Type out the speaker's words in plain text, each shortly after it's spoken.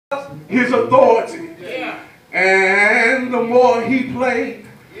his authority. And the more he played,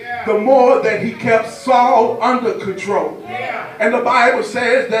 the more that he kept Saul under control. And the Bible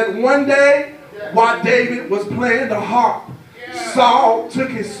says that one day, while David was playing the harp, Saul took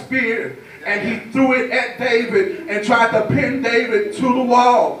his spear and he threw it at David and tried to pin David to the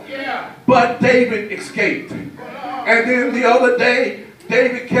wall. But David escaped. And then the other day,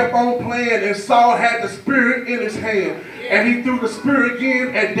 David kept on playing and Saul had the spear in his hand. And he threw the spear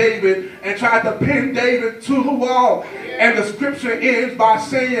again at David and tried to pin David to the wall. And the scripture ends by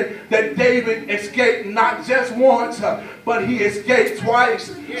saying that David escaped not just once, but he escaped twice.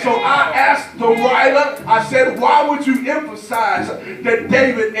 So I asked the writer, I said, why would you emphasize that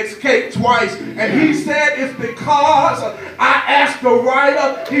David escaped twice? And he said, it's because, I asked the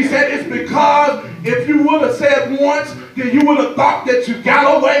writer, he said, it's because if you would have said once, then you would have thought that you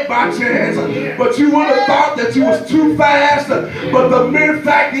got away by chance. But you would have thought that you was too fast. But the mere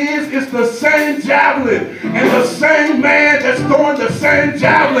fact is, it's the same javelin and the same man that's throwing the same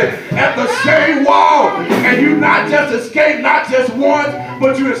javelin at the same wall. And you not just escaped, not just once,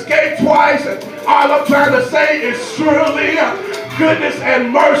 but you escaped twice. All I'm trying to say is surely goodness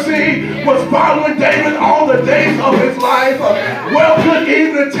and mercy was following David all the days of his life. Well, good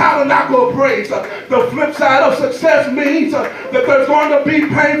evening, Tabernacle of Praise. The flip side of success means that there's going to be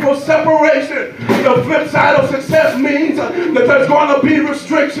painful separation. The flip side of success means that there's going to be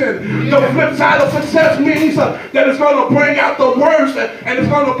restriction. The flip side of success means that it's going to bring out the worst and it's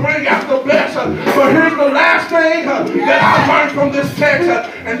going to bring out the best. But here's the last thing that I learned from this text,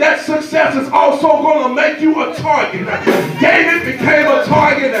 and that success is also going to make you a target. David became a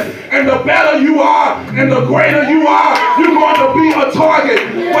target, and the better you are and the greater you are, you're going to be a target.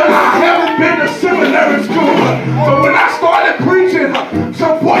 But I haven't been to seminary school, but when I started preaching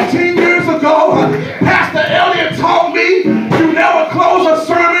some 14 years ago, Pastor Elliott taught me you never close a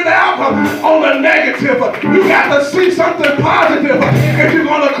sermon out on a negative. You got to see something positive if you're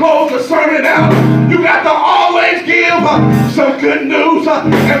going to close the sermon out. You got to always give some good news.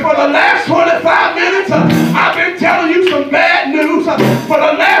 And for the last 25 minutes, I've been telling you some bad news. For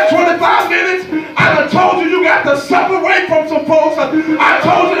the last 25 minutes, I done told you you got to separate from some folks. I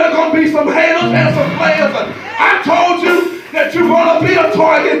told you there's going to be some haters and some players. I told you that you're going to be a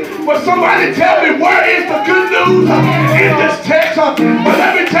target. But somebody tell me, where is the good news in this text? But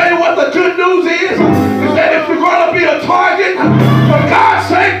let me tell you what the good news is that if you're going to be a target, for God's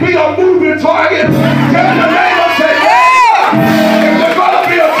sake, be a moving target. Tell your neighbor, say, if you're going to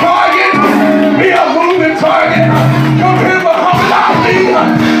be a target, be a moving target. Come here, Muhammad Ali,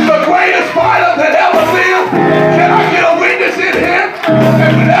 the greatest fighter that ever lived. Can I get a witness in here?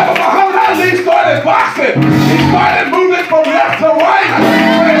 And whenever Muhammad Ali started boxing, he started moving from left to right.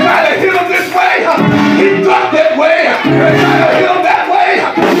 And tried to hit him this way, he ducked that way. And tried to hit him that way,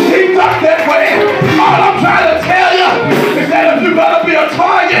 he ducked that way. All I'm trying to tell you is that if you're going to be a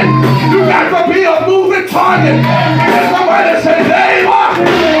target, you got to be a moving target. And somebody say, neighbor,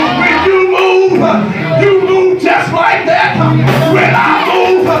 when you move just like that. When I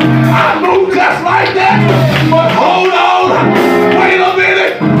move just like that.